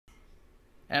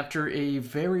After a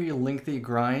very lengthy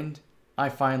grind, I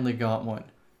finally got one.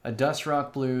 A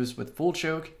Dustrock Blues with full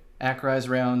choke, Accurized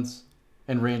rounds,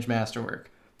 and range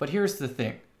masterwork. But here's the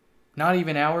thing. Not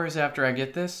even hours after I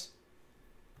get this,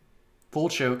 full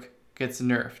choke gets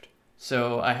nerfed.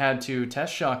 So I had to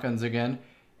test shotguns again,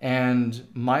 and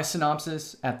my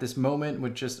synopsis at this moment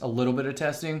with just a little bit of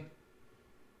testing,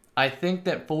 I think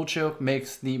that full choke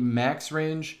makes the max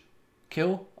range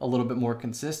kill a little bit more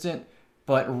consistent,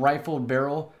 but rifled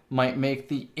barrel might make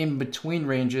the in-between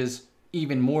ranges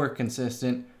even more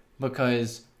consistent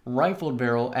because rifled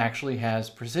barrel actually has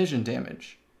precision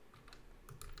damage.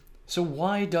 So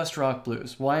why Dustrock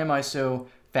Blues? Why am I so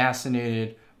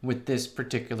fascinated with this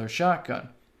particular shotgun?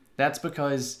 That's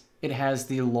because it has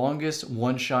the longest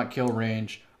one-shot kill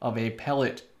range of a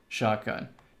pellet shotgun,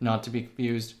 not to be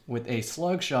confused with a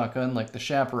slug shotgun like the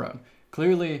Chaperone.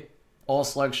 Clearly, all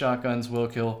slug shotguns will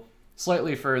kill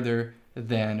slightly further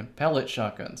than pellet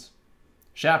shotguns.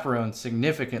 Chaperone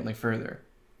significantly further.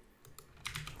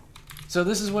 So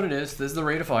this is what it is. This is the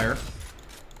rate of fire.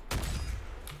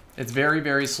 It's very,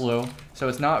 very slow, so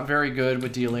it's not very good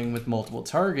with dealing with multiple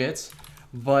targets,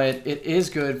 but it is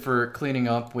good for cleaning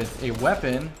up with a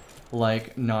weapon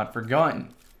like Not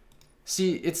Forgotten.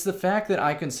 See, it's the fact that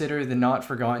I consider the Not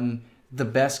Forgotten the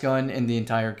best gun in the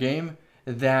entire game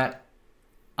that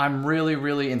I'm really,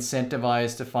 really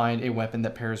incentivized to find a weapon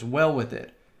that pairs well with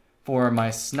it. For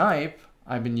my snipe,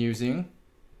 I've been using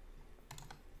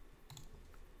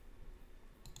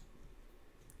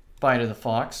Bite of the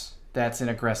Fox. That's an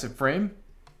aggressive frame.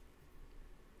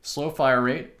 Slow fire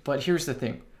rate, but here's the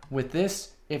thing. With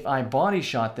this, if I body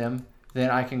shot them, then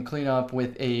I can clean up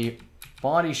with a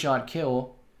body shot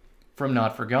kill from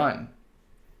Not Forgotten.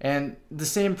 And the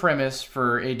same premise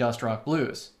for a Dustrock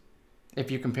Blues.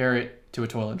 If you compare it to a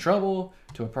Toil and Trouble,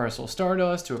 to a Parcel of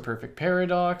Stardust, to a Perfect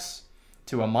Paradox,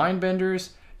 to a Mindbenders,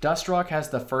 Dustrock has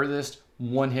the furthest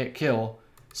one-hit kill.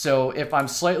 So if I'm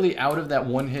slightly out of that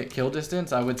one-hit kill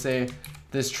distance, I would say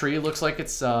this tree looks like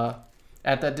it's at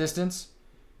that distance.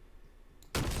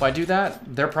 If I do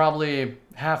that, they're probably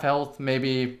half health,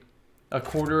 maybe a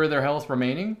quarter of their health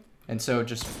remaining. And so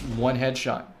just one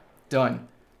headshot. Done.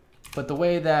 But the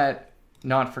way that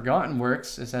Not Forgotten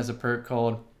works is as a perk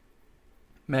called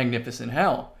Magnificent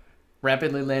Hell.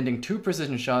 Rapidly landing 2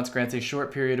 precision shots grants a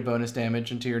short period of bonus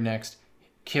damage into your next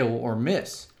kill or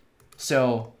miss.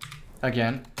 So,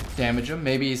 again, damage him.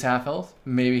 Maybe he's half health,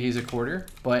 maybe he's a quarter,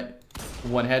 but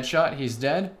one headshot, he's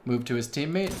dead. Move to his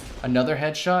teammate. Another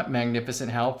headshot,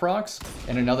 Magnificent Howl procs,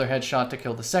 and another headshot to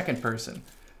kill the second person.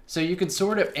 So you can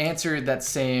sort of answer that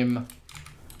same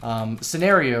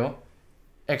scenario,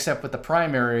 except with the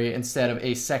primary instead of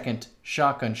a second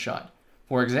shotgun shot.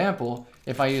 For example,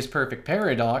 if I use Perfect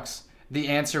Paradox, the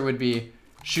answer would be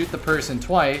shoot the person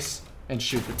twice and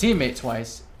shoot the teammate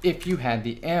twice if you had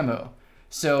the ammo.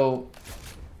 So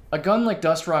a gun like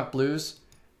Dustrock Blues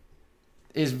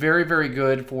is very, very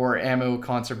good for ammo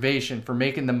conservation, for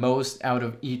making the most out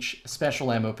of each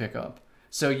special ammo pickup.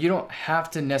 So you don't have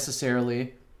to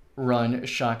necessarily run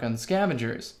shotgun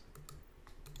scavengers.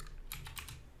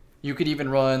 You could even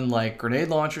run like grenade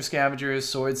launcher scavengers,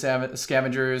 sword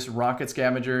scavengers, rocket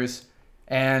scavengers,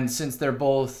 and since they're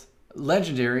both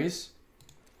legendaries,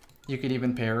 you could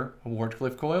even pair a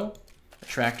Wardcliff coil, a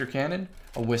tractor cannon,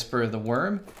 a Whisper of the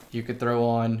Worm. You could throw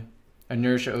on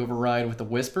Inertia Override with a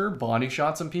Whisper, body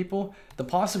shot some people. The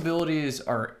possibilities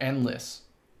are endless.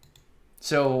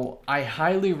 So I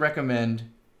highly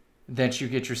recommend that you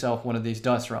get yourself one of these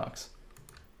Dustrocks.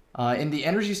 In the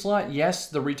energy slot, yes,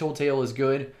 the Retold Tale is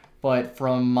good, but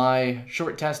from my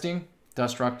short testing,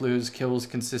 Dustrock Blues kills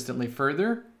consistently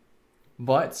further.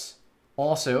 But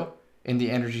also, in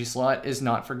the energy slot is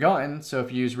Not Forgotten, so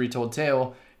if you use Retold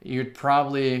Tale, you'd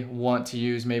probably want to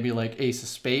use maybe like Ace of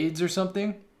Spades or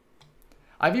something.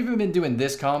 I've even been doing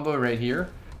this combo right here,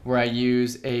 where I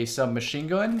use a submachine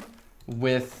gun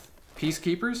with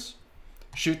Peacekeepers,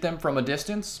 shoot them from a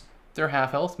distance, they're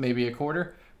half health, maybe a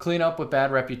quarter, clean up with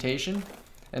Bad Reputation,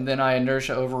 and then I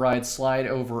Inertia Override slide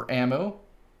over ammo,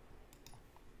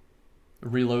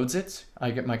 reloads it,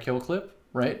 I get my kill clip,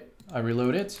 right? I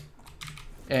reload it,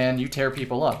 and you tear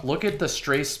people up. Look at the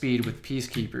stray speed with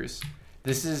Peacekeepers.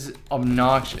 This is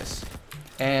obnoxious.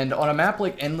 And on a map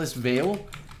like Endless Vale,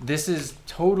 this is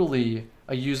totally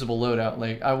a usable loadout.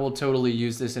 Like, I will totally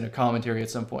use this in a commentary at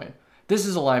some point. This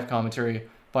is a live commentary,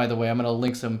 by the way. I'm going to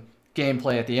link some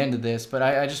gameplay at the end of this, but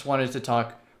I just wanted to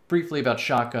talk briefly about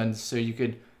shotguns so you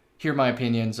could hear my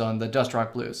opinions on the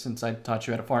Dustrock Blues, since I taught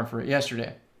you how to farm for it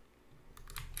yesterday.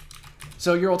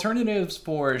 So your alternatives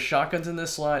for shotguns in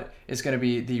this slot is going to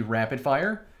be the Rapid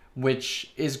Fire,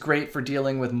 which is great for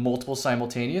dealing with multiple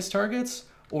simultaneous targets,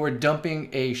 or dumping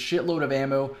a shitload of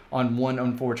ammo on one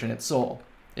unfortunate soul.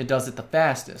 It does it the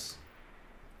fastest.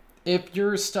 If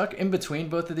you're stuck in between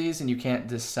both of these and you can't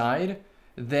decide,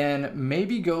 then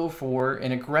maybe go for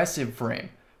an aggressive frame,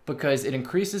 because it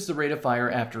increases the rate of fire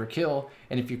after a kill,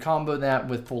 and if you combo that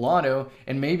with full auto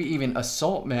and maybe even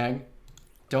assault mag,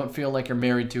 don't feel like you're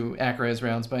married to Acro-Res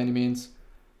rounds by any means.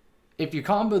 If you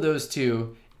combo those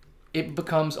two, it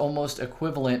becomes almost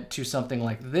equivalent to something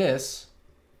like this,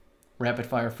 rapid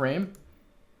fire frame,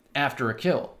 after a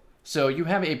kill. So you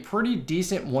have a pretty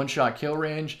decent one-shot kill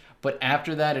range, but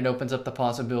after that it opens up the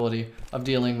possibility of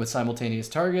dealing with simultaneous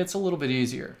targets a little bit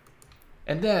easier.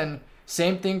 And then,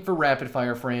 same thing for rapid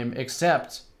fire frame,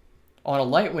 except on a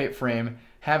lightweight frame,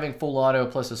 having full auto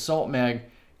plus assault mag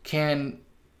can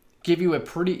give you a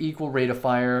pretty equal rate of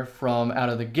fire from out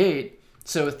of the gate.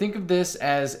 So think of this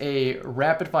as a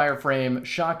rapid fire frame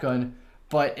shotgun,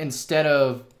 but instead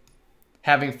of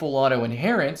having full auto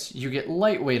inherent, you get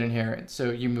lightweight inherent, so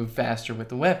you move faster with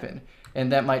the weapon.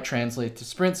 And that might translate to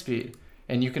sprint speed.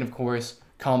 And you can, of course,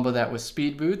 combo that with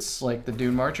speed boots, like the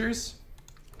Dune Marchers,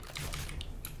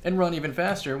 and run even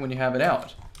faster when you have it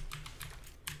out.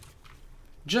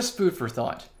 Just food for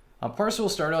thought. Parcel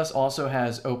Stardust also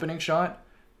has opening shot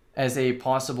as a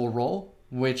possible role,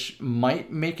 which might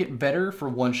make it better for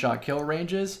one-shot kill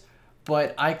ranges,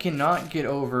 but I cannot get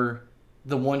over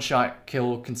the one-shot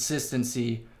kill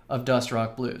consistency of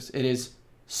Dustrock Blues. It is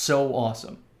so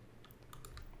awesome.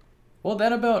 Well,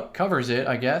 that about covers it,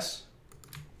 I guess.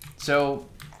 So,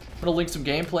 I'm going to link some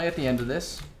gameplay at the end of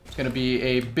this. It's going to be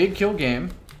a big kill game.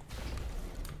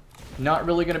 Not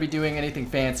really going to be doing anything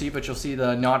fancy, but you'll see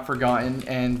the Not Forgotten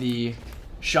and the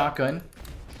shotgun,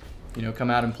 you know, come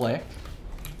out and play.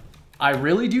 I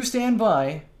really do stand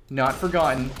by Not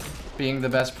Forgotten being the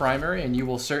best primary, and you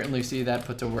will certainly see that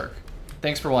put to work.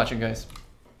 Thanks for watching, guys.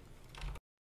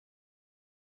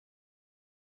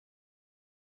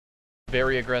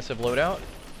 Very aggressive loadout.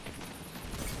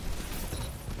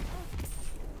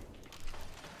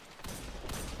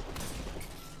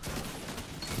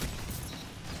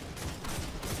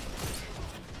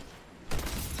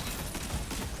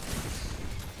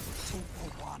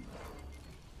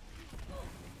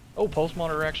 Oh, Pulse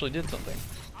Monitor actually did something.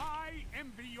 I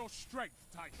envy your strength,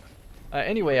 Titan.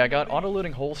 Anyway, I got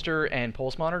auto-loading holster and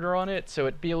pulse monitor on it, so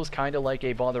it feels kind of like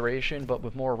a botheration, but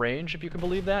with more range, if you can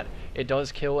believe that. It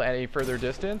does kill at a further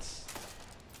distance.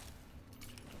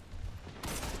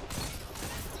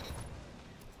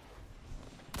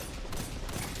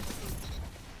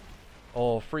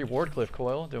 Oh, free Wardcliff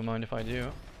coil. Don't mind if I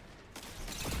do.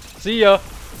 See ya!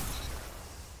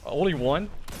 Only one?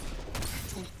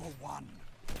 2 for 1.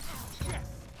 Yes.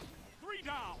 3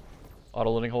 down.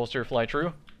 Auto-loading holster, fly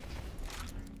true.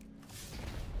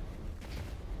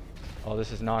 Oh,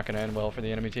 this is not going to end well for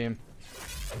the enemy team.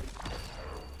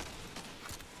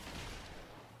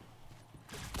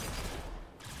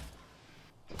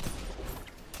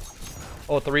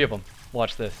 Oh, 3 of them.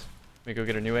 Watch this. Let me go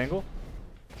get a new angle.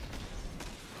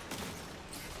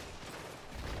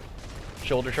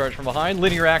 Shoulder charge from behind.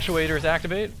 Linear actuators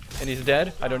activate. And he's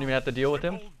dead. I don't even have to deal with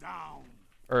him.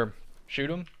 Or shoot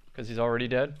him, because he's already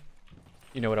dead.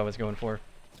 You know what I was going for.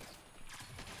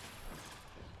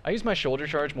 I use my shoulder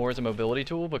charge more as a mobility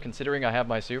tool, but considering I have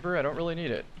my super, I don't really need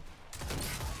it.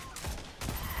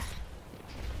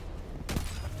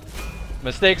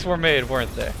 Mistakes were made,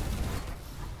 weren't they?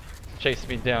 Chase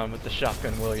me down with the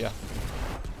shotgun, will ya?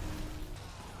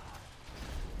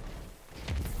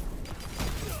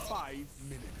 5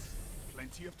 minutes.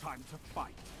 Plenty of time to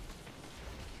fight.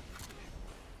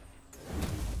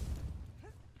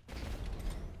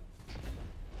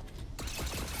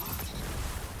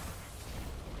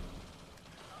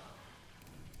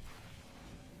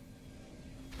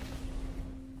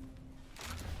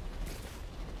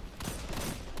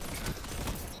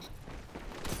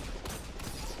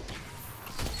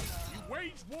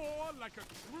 Wage war like a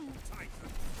true Titan.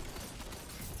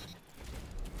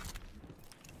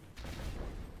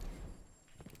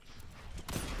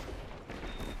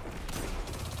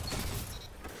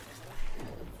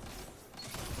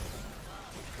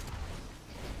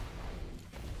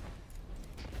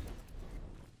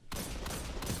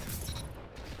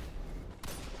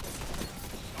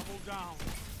 Double down.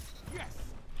 Yes.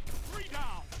 3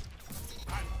 down.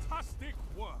 Fantastic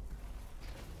work.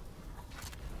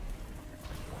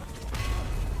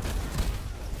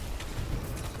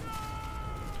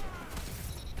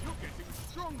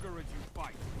 Stronger as you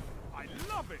fight. I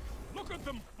love it. Look at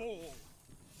them fall.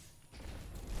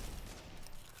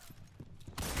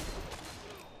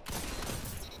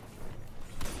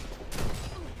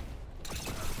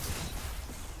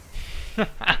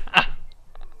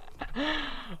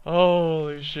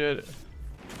 Holy shit.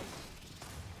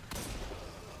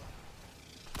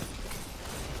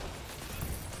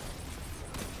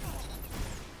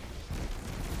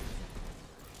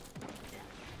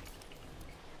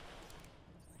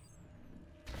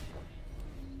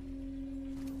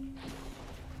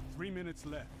 Minutes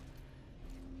left.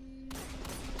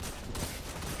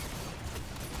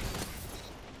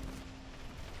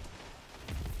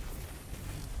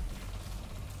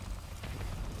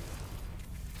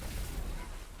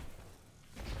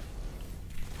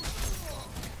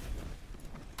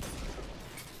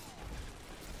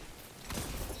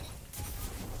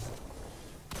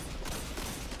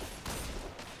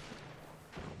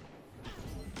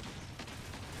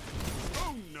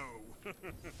 Oh no!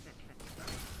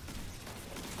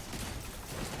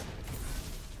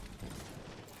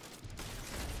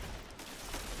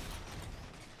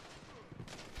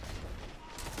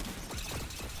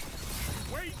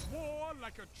 Wage war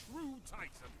like a true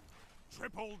titan.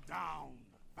 Triple down.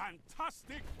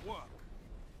 Fantastic work.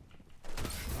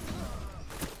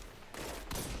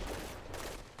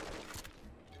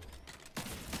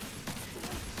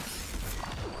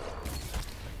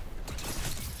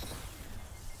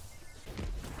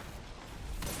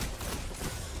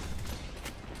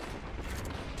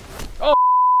 Oh.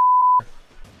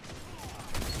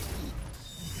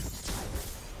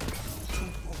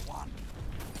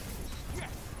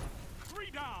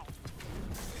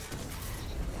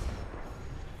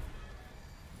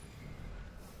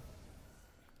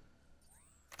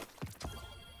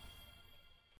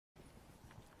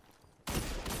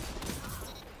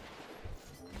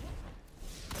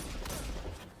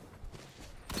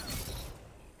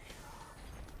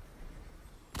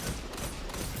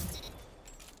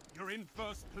 You're in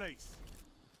first place.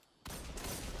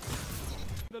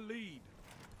 The lead.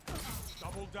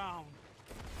 Double down.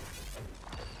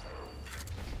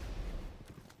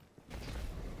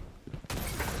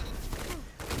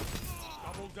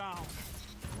 Double down.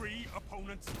 3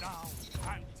 opponents down.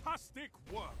 Fantastic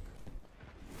work.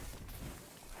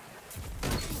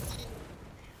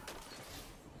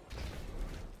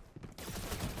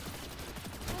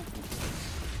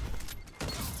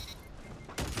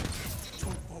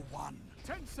 Two for one.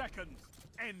 10 seconds.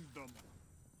 End them.